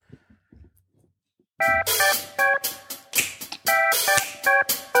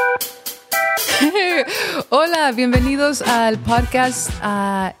Hola, bienvenidos al podcast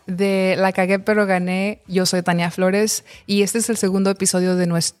de La Cagué Pero Gané. Yo soy Tania Flores y este es el segundo episodio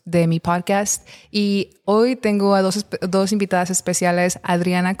de mi podcast. Y hoy tengo a dos invitadas especiales,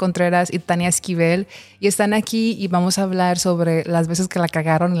 Adriana Contreras y Tania Esquivel. Y están aquí y vamos a hablar sobre las veces que la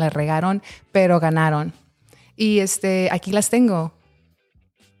cagaron y la regaron, pero ganaron. Y aquí las tengo.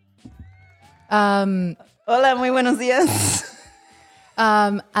 Hola, muy buenos días.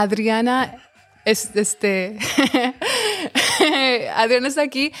 Adriana Adriana está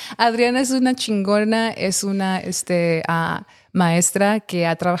aquí. Adriana es una chingona, es una maestra que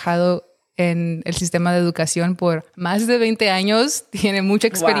ha trabajado en el sistema de educación por más de 20 años. Tiene mucha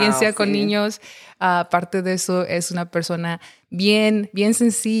experiencia con niños. Aparte de eso, es una persona bien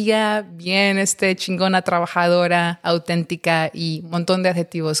sencilla, bien chingona, trabajadora, auténtica y un montón de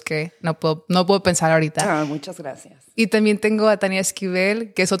adjetivos que no puedo pensar ahorita. Muchas gracias. Y también tengo a Tania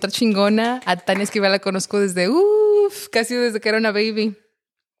Esquivel, que es otra chingona. A Tania Esquivel la conozco casi desde que era una baby.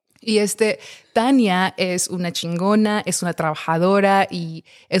 Y Tania es una chingona, es una trabajadora y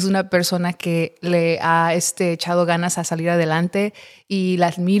es una persona que le ha echado ganas a salir adelante. Y la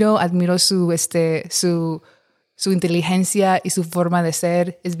admiro su inteligencia y su forma de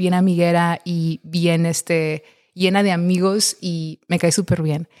ser. Es bien amiguera y bien llena de amigos y me cae súper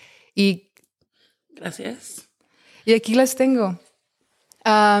bien. Y gracias. Y aquí las tengo.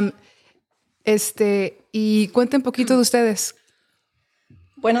 Y cuenten un poquito de ustedes.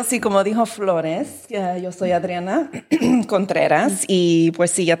 Bueno, sí, como dijo Flores, yo soy Adriana Contreras y pues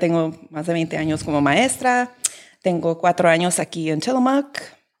sí, ya tengo más de 20 años como maestra. Tengo 4 años aquí en Tillamook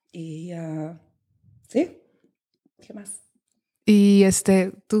y sí, ¿qué más? Y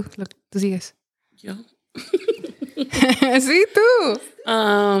tú sigues. ¿Yo? Sí, tú.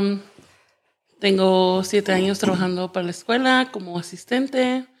 Tengo 7 años trabajando para la escuela como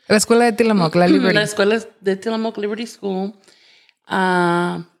asistente. La escuela de Tillamook, la Liberty. La escuela de Tillamook Liberty School.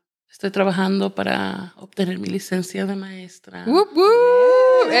 Estoy trabajando para obtener mi licencia de maestra.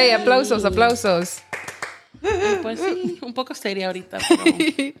 ¡Hey, aplausos! Y pues sí, un poco seria ahorita, pero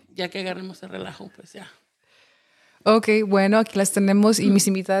ya que agarremos el relajo, pues ya. Ok, bueno, aquí las tenemos y mis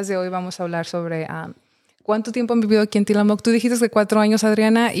invitadas de hoy vamos a hablar sobre ¿cuánto tiempo han vivido aquí en Tillamook? Tú dijiste que 4 años,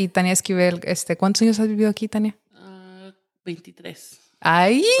 Adriana, y Tania Esquivel. ¿Cuántos años has vivido aquí, Tania? 23.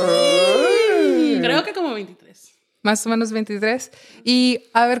 ¡Ay! Creo que como 23. Más o menos 23. Y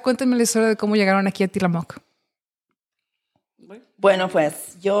a ver, cuéntenme la historia de cómo llegaron aquí a Tillamook. Bueno,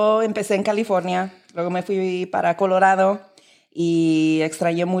 pues yo empecé en California, luego me fui para Colorado y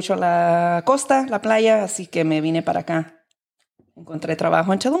extrañé mucho la costa, la playa, así que me vine para acá. Encontré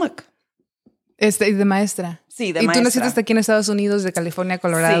trabajo en Tillamook. ¿Y de maestra? Sí, de maestra. ¿Y tú maestra. naciste aquí en Estados Unidos, de California a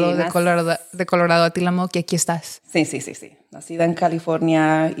Colorado, sí, de Colorado a Tillamook, y aquí estás? Sí. Nacida en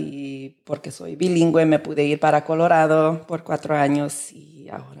California y porque soy bilingüe me pude ir para Colorado por 4 años y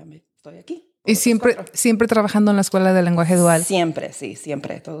ahora estoy aquí. ¿Y siempre trabajando en la escuela de lenguaje dual? Siempre.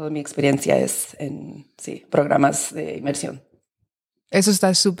 Toda mi experiencia es en programas de inmersión. Eso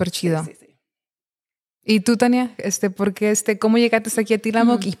está súper chido. Sí. ¿Y tú, Tania? ¿Cómo llegaste aquí a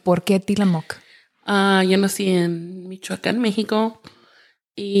Tillamook y por qué Tillamook? Yo nací en Michoacán, México,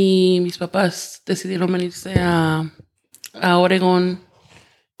 y mis papás decidieron venirse a Oregón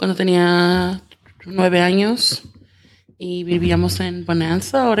cuando tenía 9 años y vivíamos en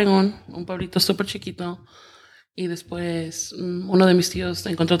Bonanza, Oregón, un pueblito súper chiquito. Y después uno de mis tíos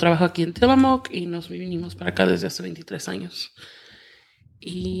encontró trabajo aquí en Tillamook y nos vinimos para acá desde hace 23 años.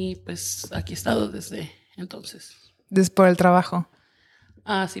 Y pues aquí he estado desde entonces. ¿Por el trabajo?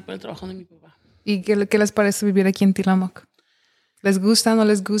 Sí, por el trabajo de mi papá. ¿Y qué les parece vivir aquí en Tillamook? ¿Les gusta, no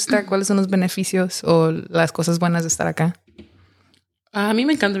les gusta? ¿Cuáles son los beneficios o las cosas buenas de estar acá? A mí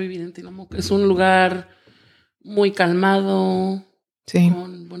me encanta vivir en Tillamook. Es un lugar muy calmado, sí,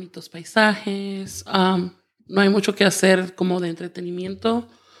 con bonitos paisajes. No hay mucho que hacer como de entretenimiento,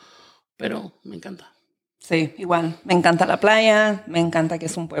 pero me encanta. Sí, igual. Me encanta la playa, me encanta que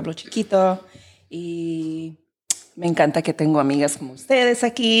es un pueblo chiquito y me encanta que tengo amigas como ustedes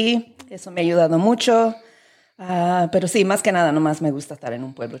aquí. Eso me ha ayudado mucho. Pero sí, más que nada, nomás me gusta estar en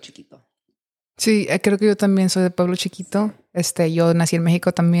un pueblo chiquito. Sí, creo que yo también soy de pueblo chiquito. Yo nací en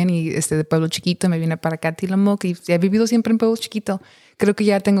México también y de pueblo chiquito me vine para acá a Tillamook y he vivido siempre en pueblo chiquito. Creo que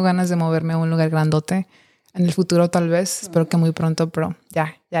ya tengo ganas de moverme a un lugar grandote. En el futuro tal vez, espero que muy pronto, pero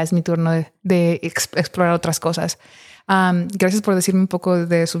ya es mi turno de explorar otras cosas. Gracias por decirme un poco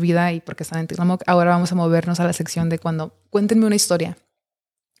de su vida y por qué están en Tillamook. Ahora vamos a movernos a la sección de cuéntenme una historia.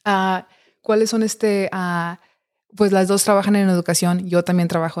 ¿Cuáles son pues las dos trabajan en educación, yo también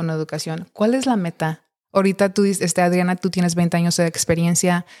trabajo en educación. ¿Cuál es la meta? Ahorita tú, Adriana, tú tienes 20 años de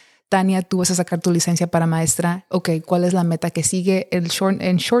experiencia, Tania, tú vas a sacar tu licencia para maestra. Ok, ¿cuál es la meta que sigue en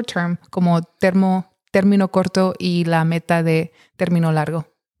short term como término corto y la meta de término largo?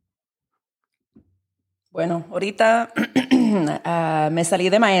 Bueno, ahorita me salí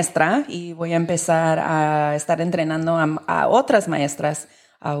de maestra y voy a empezar a estar entrenando a otras maestras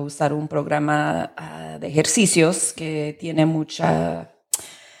a usar un programa de ejercicios que tiene mucha,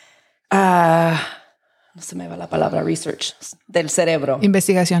 no se me va la palabra, research, del cerebro.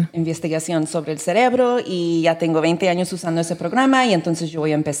 Investigación sobre el cerebro, y ya tengo 20 años usando ese programa, y entonces yo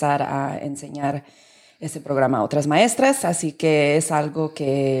voy a empezar a enseñar ese programa a otras maestras, así que es algo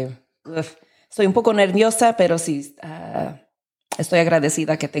que estoy un poco nerviosa, pero sí estoy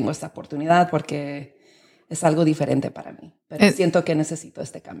agradecida que tengo esta oportunidad porque es algo diferente para mí. Pero siento que necesito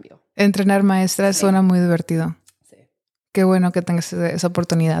este cambio. Entrenar maestras suena muy divertido. Sí. Qué bueno que tengas esa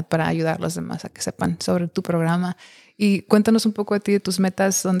oportunidad para ayudar a los demás a que sepan sobre tu programa. Y cuéntanos un poco de ti, de tus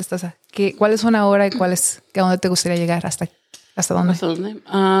metas, dónde estás, cuáles son ahora y a dónde te gustaría llegar, hasta dónde. ¿Hasta dónde?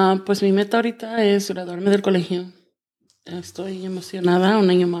 Pues mi meta ahorita es graduarme del colegio. Estoy emocionada, un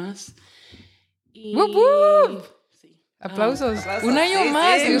año más. Y... ¡Wup, wup! Sí. Aplausos. Un año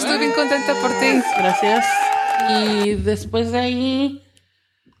más. Yo estoy bien contenta por ti. Gracias. Y después de ahí,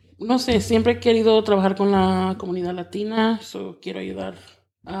 no sé, siempre he querido trabajar con la comunidad latina. Quiero ayudar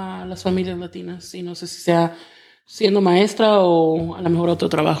a las familias latinas. Y no sé si sea siendo maestra o a lo mejor otro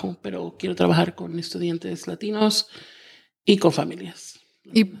trabajo, pero quiero trabajar con estudiantes latinos y con familias.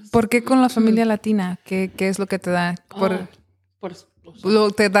 ¿Y por qué con la familia latina? ¿Qué es lo que te da? ¿Por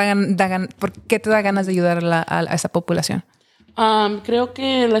qué te da ganas de ayudar a esa población? Creo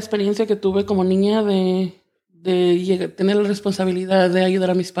que la experiencia que tuve como niña de tener la responsabilidad de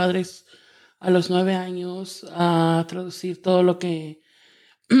ayudar a mis padres a los 9 años a traducir todo lo que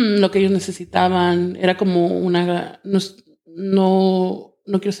ellos necesitaban, era como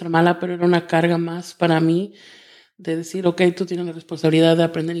no quiero ser mala, pero era una carga más para mí de decir, ok, tú tienes la responsabilidad de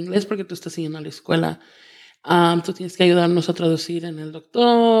aprender inglés porque tú estás siguiendo a la escuela. Tú tienes que ayudarnos a traducir en el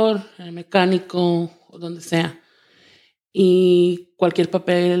doctor, en el mecánico o donde sea. Y cualquier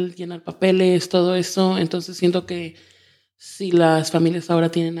papel, llenar papeles, todo eso. Entonces siento que si las familias ahora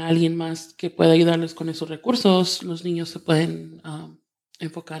tienen a alguien más que pueda ayudarles con esos recursos, los niños se pueden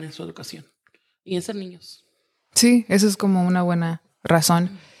enfocar en su educación y en ser niños. Sí, eso es como una buena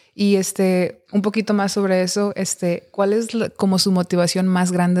razón. Y un poquito más sobre eso, ¿cuál es como su motivación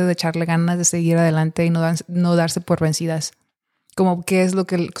más grande de echarle ganas de seguir adelante y no darse por vencidas? Como qué es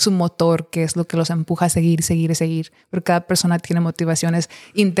su motor, qué es lo que los empuja a seguir. Porque cada persona tiene motivaciones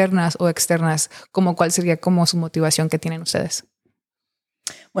internas o externas. Como ¿cuál sería como su motivación que tienen ustedes?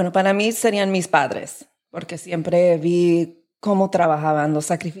 Bueno, para mí serían mis padres, porque siempre vi cómo trabajaban, los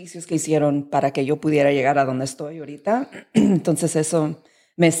sacrificios que hicieron para que yo pudiera llegar a donde estoy ahorita. Entonces eso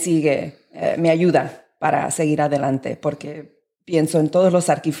me ayuda para seguir adelante, porque pienso en todos los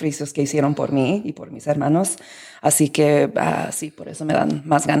sacrificios que hicieron por mí y por mis hermanos. Así que sí, por eso me dan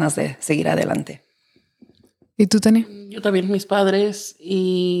más ganas de seguir adelante. ¿Y tú, Tania? Yo también, mis padres,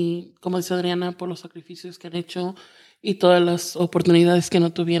 y como dice Adriana, por los sacrificios que han hecho y todas las oportunidades que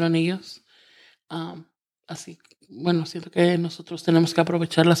no tuvieron ellos. Así, bueno, siento que nosotros tenemos que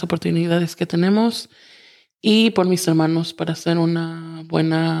aprovechar las oportunidades que tenemos, y por mis hermanos para ser una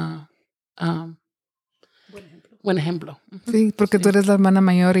buen ejemplo. Sí, porque tú eres la hermana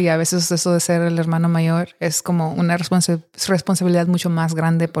mayor y a veces eso de ser el hermano mayor es como una responsabilidad mucho más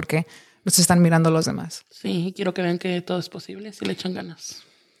grande porque nos están mirando los demás. Sí, quiero que vean que todo es posible si le echan ganas.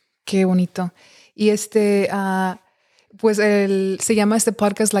 Qué bonito. Y pues se llama este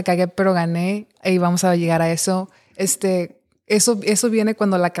podcast La Cagué pero Gané, y vamos a llegar a eso. Eso viene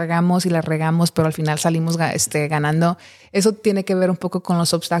cuando la cagamos y la regamos, pero al final salimos ganando. Eso tiene que ver un poco con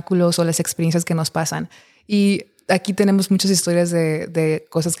los obstáculos o las experiencias que nos pasan. Y aquí tenemos muchas historias de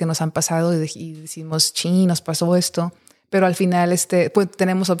cosas que nos han pasado y decimos, nos pasó esto. Pero al final pues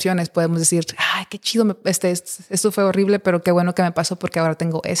tenemos opciones. Podemos decir, ay, qué chido, esto fue horrible, pero qué bueno que me pasó porque ahora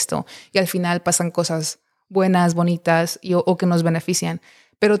tengo esto. Y al final pasan cosas buenas, bonitas o que nos benefician.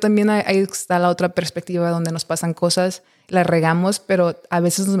 Pero también ahí está la otra perspectiva donde nos pasan cosas, las regamos, pero a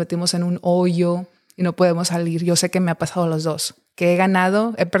veces nos metimos en un hoyo y no podemos salir. Yo sé que me ha pasado a los dos, que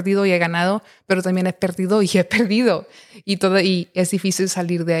he perdido y he ganado, pero también he perdido y he perdido. Y es difícil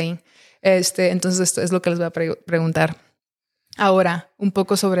salir de ahí. Entonces esto es lo que les voy a preguntar. Ahora, un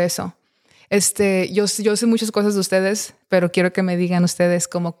poco sobre eso. Yo sé muchas cosas de ustedes, pero quiero que me digan ustedes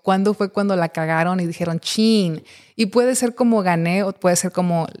como cuándo fue cuando la cagaron y dijeron chin. Y puede ser como gané o puede ser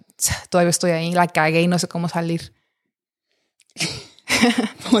como todavía estoy ahí, la cagué y no sé cómo salir.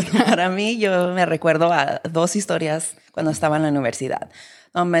 Bueno, para mí, yo me recuerdo a 2 historias cuando estaba en la universidad.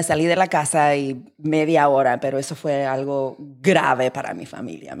 Me salí de la casa y media hora, pero eso fue algo grave para mi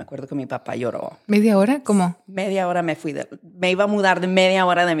familia. Me acuerdo que mi papá lloró. ¿Media hora? ¿Cómo? Media hora me iba a mudar de media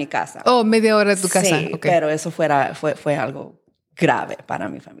hora de mi casa. Oh, media hora de tu casa. Sí, okay. Pero eso fue algo grave para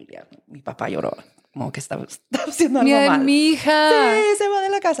mi familia. Mi papá lloró, como que estaba haciendo algo mal. Mi hija. Sí, se va de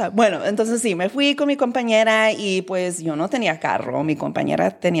la casa. Bueno, entonces sí, me fui con mi compañera y pues yo no tenía carro. Mi compañera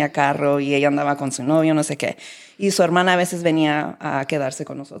tenía carro y ella andaba con su novio, no sé qué. Y su hermana a veces venía a quedarse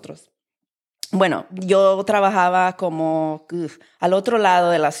con nosotros. Bueno, yo trabajaba como al otro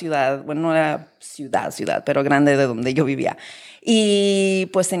lado de la ciudad. Bueno, no era ciudad, pero grande de donde yo vivía. Y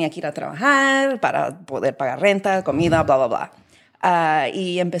pues tenía que ir a trabajar para poder pagar renta, comida, bla, bla, bla.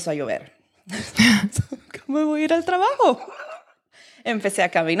 Y empezó a llover. ¿Cómo voy a ir al trabajo? Empecé a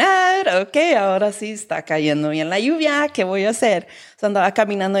caminar, ahora sí está cayendo bien la lluvia, ¿qué voy a hacer? Andaba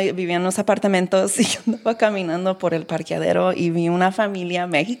caminando, vivía en los apartamentos y andaba caminando por el parqueadero y vi una familia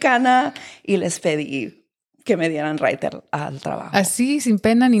mexicana y les pedí que me dieran ride al trabajo. Así, sin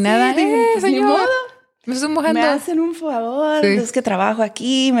pena ni nada. Pues, ni modo. Me estoy mojando. Me hacen un favor, sí. Es que trabajo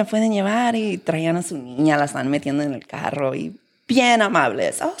aquí, me pueden llevar, y traían a su niña, la están metiendo en el carro y bien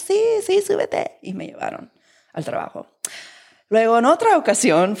amables. Oh, sí, súbete. Y me llevaron al trabajo. Luego, en otra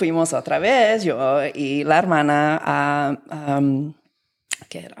ocasión, fuimos otra vez, yo y la hermana, a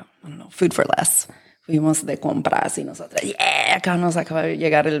 ¿qué era? No, Food for Less. Fuimos de compras y nosotras, acá nos acaba de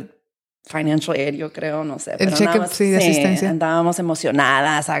llegar el financial aid, yo creo, no sé. El cheque, sí, de asistencia. Andábamos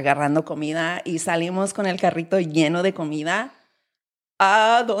emocionadas, agarrando comida y salimos con el carrito lleno de comida.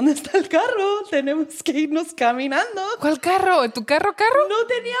 ¿Dónde está el carro? Tenemos que irnos caminando. ¿Cuál carro? ¿Tu carro? No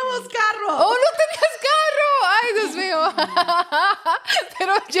teníamos carro. ¡Oh, no tenías carro! ¡Ay, Dios mío!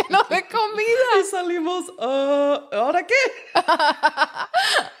 Pero lleno de comida. Y salimos, ¿ahora qué?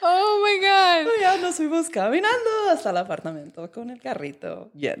 ¡Oh, my God! Ya nos fuimos caminando hasta el apartamento con el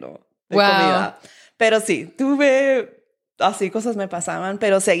carrito lleno de comida. Pero sí, así cosas me pasaban,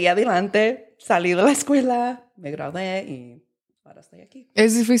 pero seguí adelante, salí de la escuela, me gradué y ahora estoy aquí.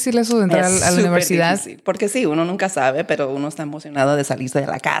 ¿Es difícil eso de entrar a la universidad? Difícil, porque sí, uno nunca sabe, pero uno está emocionado de salirse de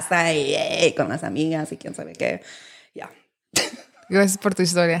la casa y con las amigas y quién sabe qué. Ya. Gracias por tu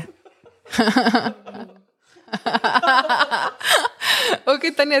historia. Ok,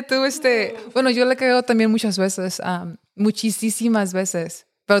 Tania, tú bueno, yo le he cagado también muchas veces, muchísimas veces.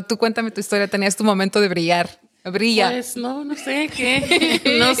 Pero tú cuéntame tu historia, tenías tu momento de brillar. Brilla. Pues no sé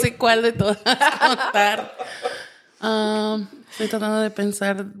qué, no sé cuál de todas contar. Estoy tratando de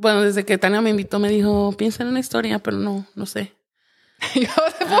pensar. Bueno, desde que Tania me invitó me dijo, piensa en una historia, pero no sé.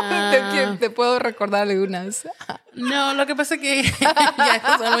 Yo te puedo recordar algunas. No, lo que pasa es que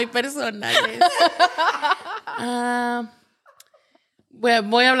ya son muy personales.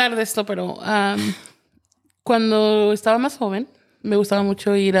 Voy a hablar de esto, pero cuando estaba más joven me gustaba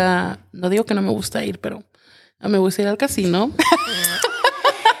mucho ir no digo que no me gusta ir, pero me gusta ir al casino.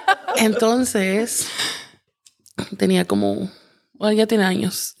 Entonces tenía ya tiene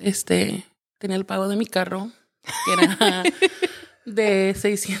años, tenía el pago de mi carro, que era de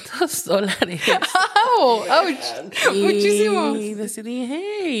 $600. ¡Oh! ¡Ouch! Muchísimo. Y decidí,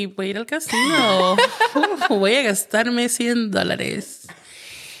 hey, voy a ir al casino. Voy a gastarme $100.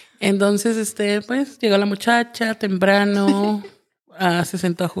 Entonces, pues, llegó la muchacha temprano, se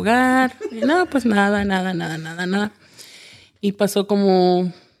sentó a jugar. Y no, pues nada. Y pasó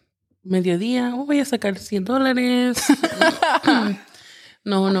como mediodía, voy a sacar $100.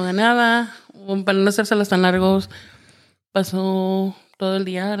 No ganaba. Para no hacérselos tan largos, pasó todo el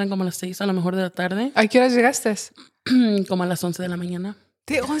día, eran como las 6 a lo mejor de la tarde. ¿A qué horas llegaste? Como a las 11 de la mañana.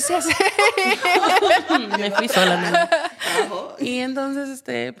 ¿De 11 a 6? Me fui sola, ¿no? Y entonces,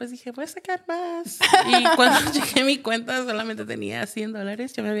 pues dije, voy a sacar más. Y cuando chequé mi cuenta, solamente tenía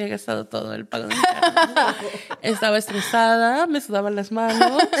 $100. Yo me había gastado todo el pago de mi carro. Estaba estresada, me sudaban las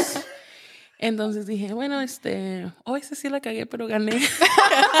manos. Entonces dije, bueno, hoy sí la cagué, pero gané.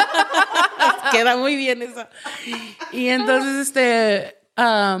 Queda muy bien eso. Y entonces,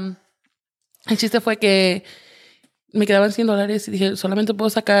 el chiste fue que me quedaban $100 y dije, solamente puedo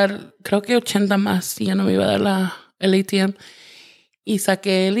sacar, creo que 80 más y ya no me iba a dar el ATM. Y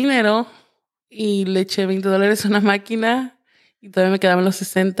saqué el dinero y le eché $20 a una máquina y todavía me quedaban los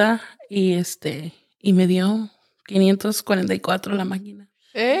 60 y me dio 544 la máquina.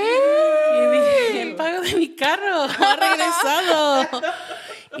 Y dije, el pago de mi carro ha regresado.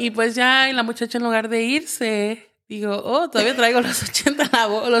 Y pues ya, y la muchacha en lugar de irse, digo, todavía traigo los 60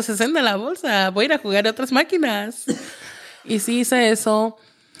 en la bolsa. Voy a ir a jugar a otras máquinas. Y sí hice eso.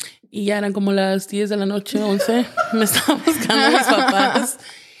 Y ya eran como las 10 de la noche, 11. Me estaban buscando mis papás.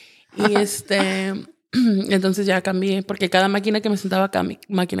 Y entonces ya cambié, porque cada máquina que me sentaba, cada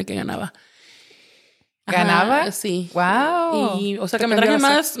máquina que ganaba. ¿Ganaba? Ajá, sí. Wow. Y, o sea, que me traje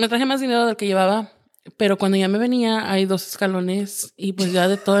más dinero del que llevaba. Pero cuando ya me venía, hay 2 escalones. Y pues ya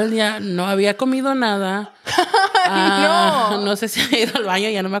de todo el día no había comido nada. No sé si había ido al baño,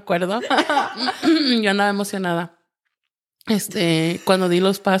 ya no me acuerdo. Yo andaba emocionada. Cuando di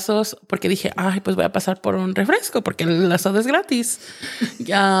los pasos, porque dije, ay, pues voy a pasar por un refresco, porque la soda es gratis.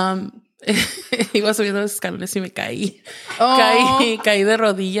 Ya iba subiendo los escalones y me caí. Caí de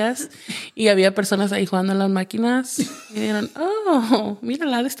rodillas y había personas ahí jugando en las máquinas y dijeron, oh,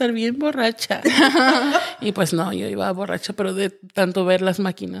 mírala, ha de estar bien borracha. Y pues no, yo iba borracha, pero de tanto ver las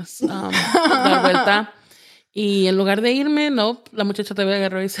máquinas dar vuelta. Y en lugar de irme, no, la muchacha todavía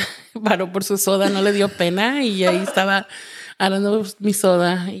agarró y se paró por su soda, no le dio pena y ahí estaba agarrando mi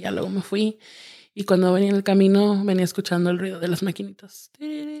soda y ya luego me fui. Y cuando venía en el camino, venía escuchando el ruido de las maquinitas.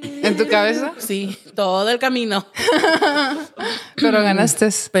 ¿En tu cabeza? Sí, todo el camino. Pero ganaste.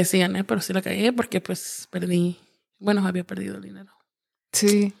 Pues sí, gané, pero sí la cagué porque pues perdí. Bueno, había perdido el dinero.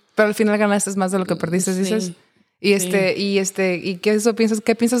 Sí, pero al final ganaste más de lo que perdiste, dices. Sí. Y ¿y qué eso piensas?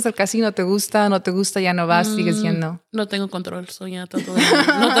 ¿Qué piensas del casino? ¿Te gusta? ¿No te gusta? ¿Ya no vas? ¿Sigues yendo? No tengo control, soy ya trato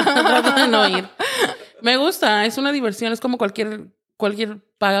de no ir. Me gusta, es una diversión, es como cualquier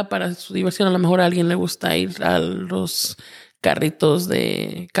paga para su diversión. A lo mejor a alguien le gusta ir a los carritos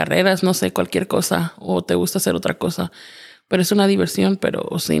de carreras, no sé, cualquier cosa, o te gusta hacer otra cosa. Pero es una diversión,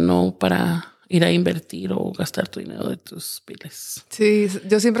 pero si no para ir a invertir o gastar tu dinero de tus piles. Sí,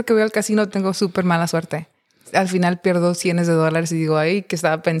 yo siempre que voy al casino tengo súper mala suerte. Al final pierdo cientos de dólares y digo, ay, ¿qué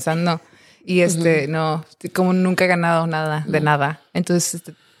estaba pensando? Y no, como nunca he ganado nada, de nada. Entonces,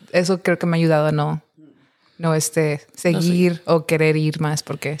 eso creo que me ha ayudado a no seguir o querer ir más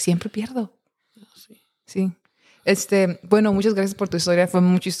porque siempre pierdo. Sí. Bueno, muchas gracias por tu historia. Fue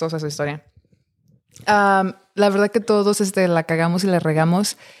muy chistosa esa historia. La verdad que todos la cagamos y la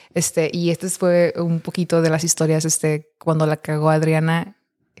regamos. Y fue un poquito de las historias cuando la cagó Adriana,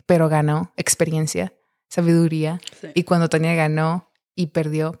 pero ganó experiencia, sabiduría. Sí. Y cuando Tania ganó y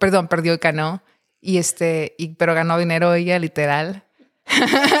perdió y ganó. Pero ganó dinero ella, literal.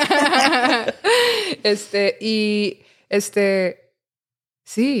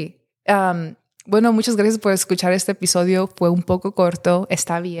 Sí. Bueno, muchas gracias por escuchar este episodio. Fue un poco corto,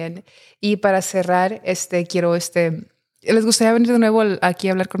 está bien. Y para cerrar, quiero ¿les gustaría venir de nuevo aquí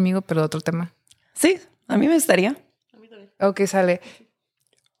a hablar conmigo, pero de otro tema? Sí, a mí me gustaría. A mí también. Ok, sale.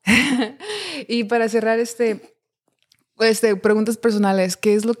 Y para cerrar, preguntas personales.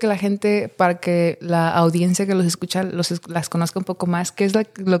 ¿Qué es lo que la gente, para que la audiencia que los escucha las conozca un poco más, qué es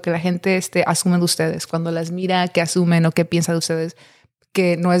lo que la gente asume de ustedes? Cuando las mira, ¿qué asumen o qué piensa de ustedes?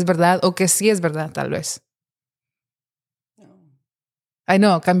 Que no es verdad o que sí es verdad, tal vez. Ay,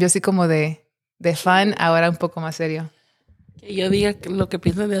 no, cambió así como de fan, ahora un poco más serio. ¿Que yo diga lo que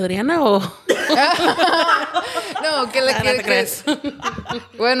piensan de Adriana o...? No, que te crees.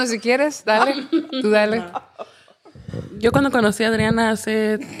 Bueno, si quieres, dale. Tú dale. No. Yo cuando conocí a Adriana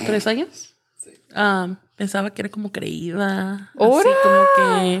hace 3 años, pensaba que era como creída. ¿Ahora? Así como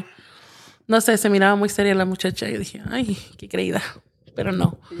que, no sé, se miraba muy seria la muchacha. Y yo dije, ay, qué creída. Pero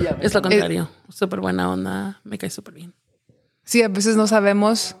no, es lo contrario. Súper buena onda, me cae súper bien. Sí, a veces no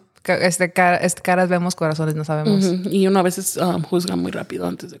sabemos, caras vemos, corazones no sabemos. Y uno a veces juzga muy rápido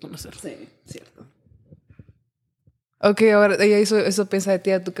antes de conocer. Sí, cierto. Ok, ahora ella eso piensa de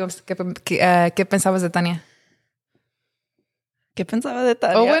ti. ¿Tú qué pensabas de Tania? ¿Qué pensaba de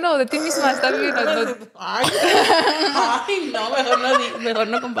Tania? O bueno, de ti misma, está bien. Ay, no, mejor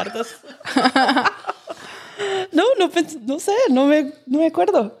no compartas. No sé, no me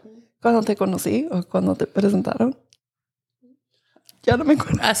acuerdo. ¿Cuándo te conocí o cuándo te presentaron? Ya no me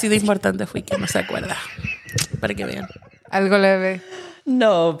acuerdo. Así de importante fui que no se acuerda. Para que vean. Algo leve.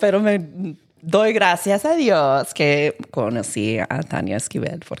 No, pero me doy gracias a Dios que conocí a Tania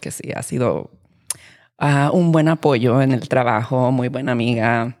Esquivel, porque sí, ha sido un buen apoyo en el trabajo, muy buena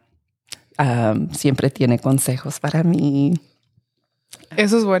amiga. Siempre tiene consejos para mí.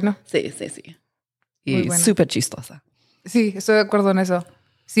 Eso es bueno. Sí. Y bueno. Súper chistosa. Sí, estoy de acuerdo en eso.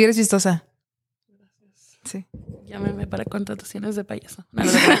 Sí, eres chistosa. Gracias. Sí. Llámeme para contrataciones de payaso. No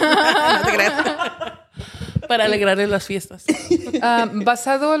te creas. Para alegrarles las fiestas.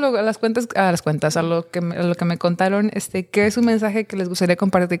 Basado a las cuentas, a lo que me contaron, ¿qué es un mensaje que les gustaría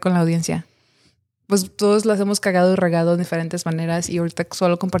compartir con la audiencia? Pues todos las hemos cagado y regado de diferentes maneras y ahorita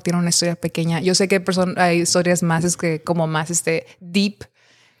solo compartieron una historia pequeña. Yo sé que hay historias más como más deep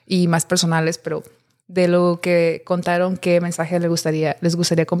y más personales, pero de lo que contaron, ¿qué mensaje les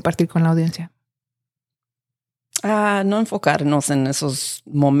gustaría compartir con la audiencia? No enfocarnos en esos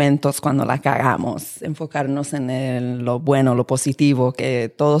momentos cuando la cagamos, enfocarnos en lo bueno, lo positivo,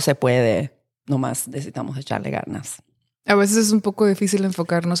 que todo se puede, nomás necesitamos echarle ganas. A veces es un poco difícil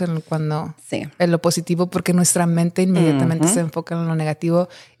enfocarnos en lo positivo porque nuestra mente inmediatamente se enfoca en lo negativo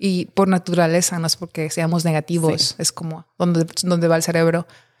y por naturaleza, no es porque seamos negativos, es como donde va el cerebro,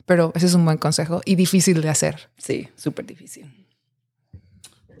 pero ese es un buen consejo y difícil de hacer. Sí, súper difícil.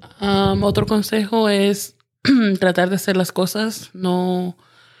 Otro consejo es tratar de hacer las cosas, no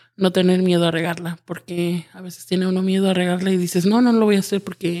tener miedo a regarla, porque a veces tiene uno miedo a regarla y dices, no lo voy a hacer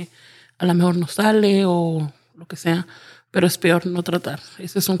porque a lo mejor no sale o lo que sea, pero es peor no tratar.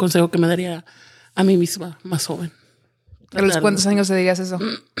 Ese es un consejo que me daría a mí misma, más joven. ¿A los cuántos años te dirías eso?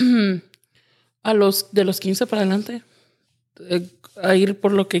 De los 15 para adelante. A ir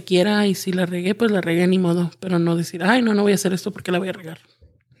por lo que quiera y si la regué, pues la regué ni modo, pero no decir, no voy a hacer esto porque la voy a regar.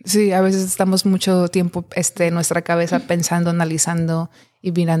 Sí, a veces estamos mucho tiempo en nuestra cabeza pensando, analizando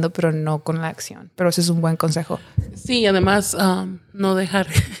y mirando, pero no con la acción. Pero ese es un buen consejo. Sí, además no dejar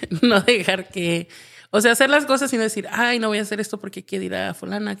que, o sea, hacer las cosas sin decir, no voy a hacer esto porque qué dirá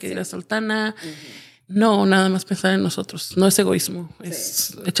fulana, qué dirá sultana. No, nada más pensar en nosotros. No es egoísmo,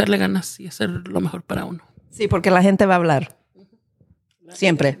 es echarle ganas y hacer lo mejor para uno. Sí, porque la gente va a hablar.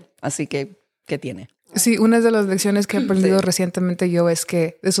 Siempre. Así que, ¿qué tiene? Sí, una de las lecciones que he aprendido recientemente yo es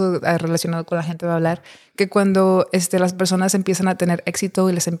que eso relacionado con la gente va a hablar, que cuando las personas empiezan a tener éxito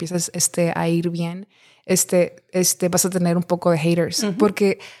y les empiezas a ir bien, vas a tener un poco de haters,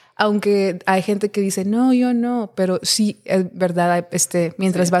 porque aunque hay gente que dice, no, yo no, pero sí, es verdad,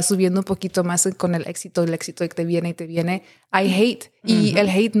 mientras vas subiendo un poquito más con el éxito que te viene, hay hate. Y el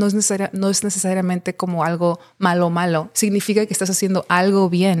hate no es necesariamente como algo malo. Significa que estás haciendo algo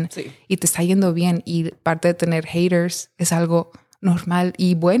bien y te está yendo bien. Y parte de tener haters es algo normal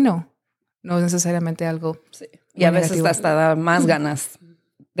y bueno. No es necesariamente algo y a veces negativo. Hasta da más ganas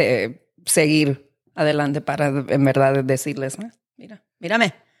de seguir adelante para en verdad decirles,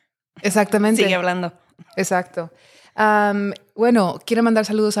 mírame. Exactamente. Sigue hablando. Exacto. Bueno, ¿quiere mandar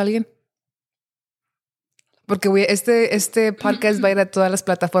saludos a alguien? Porque este podcast va a ir a todas las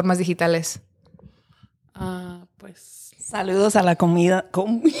plataformas digitales. Pues saludos a la comida.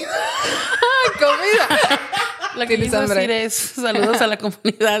 ¡Comida! Lo que quiso decir es saludos a la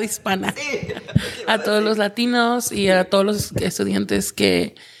comunidad hispana. Sí, a todos los latinos y a todos los estudiantes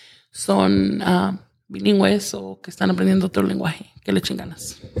que son bilingües o que están aprendiendo otro lenguaje. Que le echen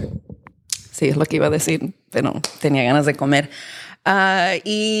ganas. Sí, es lo que iba a decir, pero tenía ganas de comer.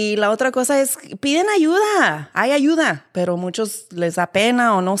 Y la otra cosa es, piden ayuda. Hay ayuda, pero muchos les da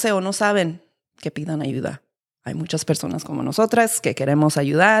pena o no saben que pidan ayuda. Hay muchas personas como nosotras que queremos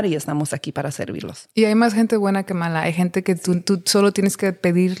ayudar y estamos aquí para servirlos. Y hay más gente buena que mala. Hay gente que tú solo tienes que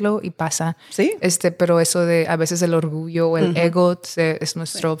pedirlo y pasa. Sí. Pero eso de a veces el orgullo o el ego es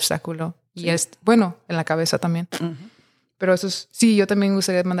nuestro obstáculo. Y es, bueno, en la cabeza también. Pero eso es, sí, yo también me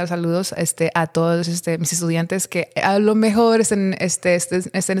gustaría mandar saludos a todos mis estudiantes que a lo mejor estén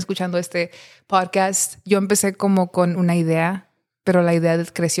escuchando este podcast. Yo empecé como con una idea, pero la idea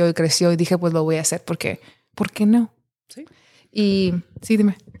creció y dije, pues lo voy a hacer porque, ¿por qué no? Sí. Y sí,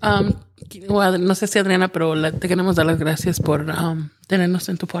 dime. No sé si Adriana, pero te queremos dar las gracias por tenernos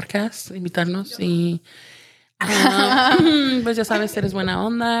en tu podcast, invitarnos y pues ya sabes, eres buena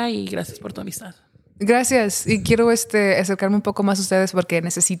onda y gracias por tu amistad. Gracias. Y quiero acercarme un poco más a ustedes porque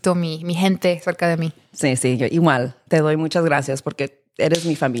necesito mi gente cerca de mí. Sí, yo igual. Te doy muchas gracias porque eres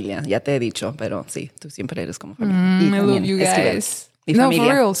mi familia. Ya te he dicho, pero sí, tú siempre eres como familia. I love you guys. Mi familia.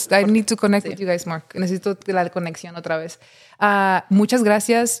 For reals. I need to connect with you guys more. Necesito la conexión otra vez. Muchas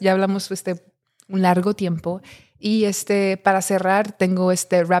gracias. Ya hablamos un largo tiempo. Y para cerrar, tengo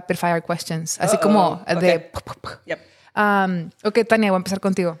rapid fire questions. Así como de... Yep. Ok, Tania, voy a empezar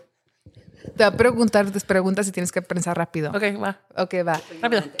contigo. Te voy a preguntar tus preguntas y tienes que pensar rápido. Ok, va.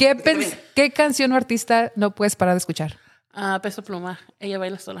 Rápido. ¿Qué canción o artista no puedes parar de escuchar? Peso Pluma. Ella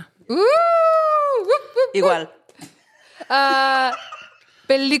baila sola. Igual.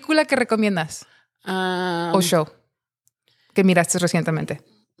 ¿Película que recomiendas? ¿O show que miraste recientemente?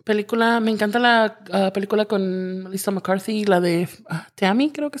 Película, me encanta la película con Melissa McCarthy, la de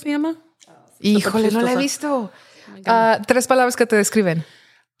Tammy, creo que se llama. Híjole, no la he visto. 3 palabras que te describen.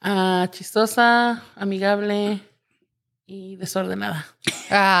 Chistosa, amigable y desordenada.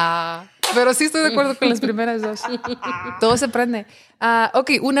 Pero sí estoy de acuerdo con las primeras 2. Todo se prende.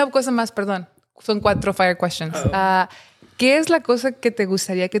 Ok, una cosa más, perdón. Son 4 fire questions. ¿Qué es la cosa que te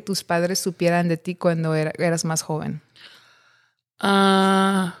gustaría que tus padres supieran de ti cuando eras más joven?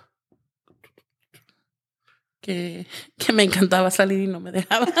 que me encantaba salir y no me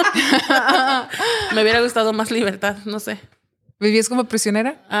dejaba. Me hubiera gustado más libertad, no sé. ¿Vivías como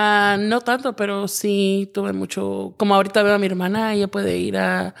prisionera? No tanto, pero sí tuve mucho. Como ahorita veo a mi hermana, ella puede ir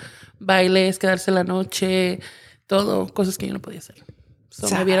a bailes, quedarse la noche, todo, cosas que yo no podía hacer.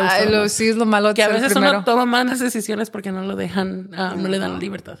 Me hubiera gustado sí, es lo malo de que a ser veces primero. uno toma malas decisiones porque no lo dejan, no le dan la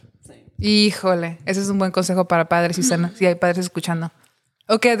libertad. Sí. Híjole, ese es un buen consejo para padres si hay padres escuchando.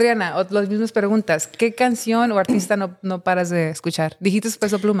 Ok, Adriana, las mismas preguntas. ¿Qué canción o artista no paras de escuchar? ¿Dijiste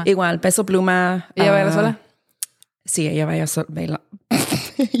Peso Pluma? Igual, Peso Pluma. ¿Ella baila sola? Sí, ella baila.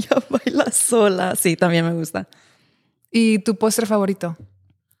 Ella baila sola. Sí, también me gusta. ¿Y tu postre favorito?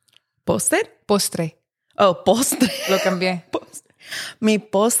 ¿Póster? Postre. Oh, postre. Lo cambié. Mi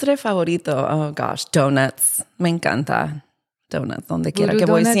postre favorito, oh gosh, donuts. Me encanta donuts. Donde quiera que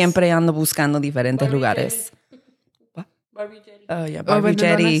voy, siempre ando buscando diferentes lugares. Barbie Jetty. Oh, yeah, Barbie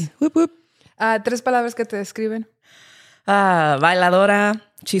Jetty. Whoop, whoop. 3 palabras que te describen.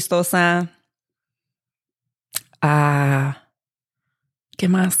 Bailadora, chistosa. ¿Qué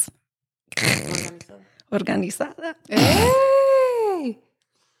más? Organizada. ¡Hey!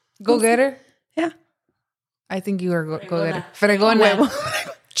 Go-getter. Yeah. I think you are go-getter. Fregona. Huevo.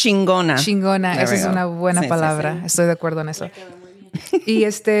 Chingona. Chingona. Esa es una buena palabra. Sí. Estoy de acuerdo en eso. Y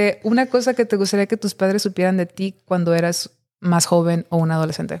una cosa que te gustaría que tus padres supieran de ti cuando eras más joven o un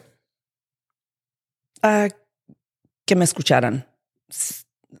adolescente. Que me escucharan.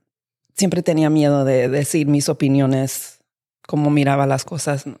 Siempre tenía miedo de decir mis opiniones, cómo miraba las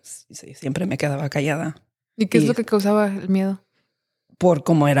cosas. Sí, siempre me quedaba callada. ¿Y qué es lo que causaba el miedo? Por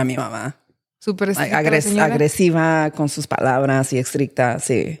cómo era mi mamá. Súper estricta. Agresiva con sus palabras y estricta,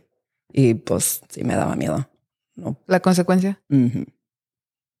 sí. Y pues sí me daba miedo. No. ¿La consecuencia? Uh-huh.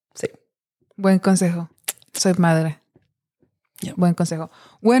 Sí. Buen consejo. Soy madre. Yep. Buen consejo.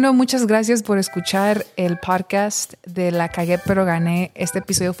 Bueno, muchas gracias por escuchar el podcast de La Cagué Pero Gané. Este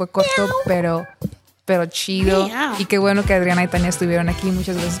episodio fue corto, pero chido. Y qué bueno que Adriana y Tania estuvieron aquí.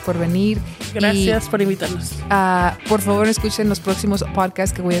 Muchas gracias por venir. Gracias por invitarnos. Por favor, escuchen los próximos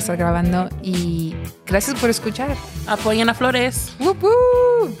podcasts que voy a estar grabando. Y gracias por escuchar. Apoyen a Flores. ¡Whoop,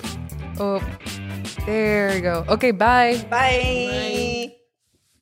 whoop! Oh, there you go. Okay, bye. Bye.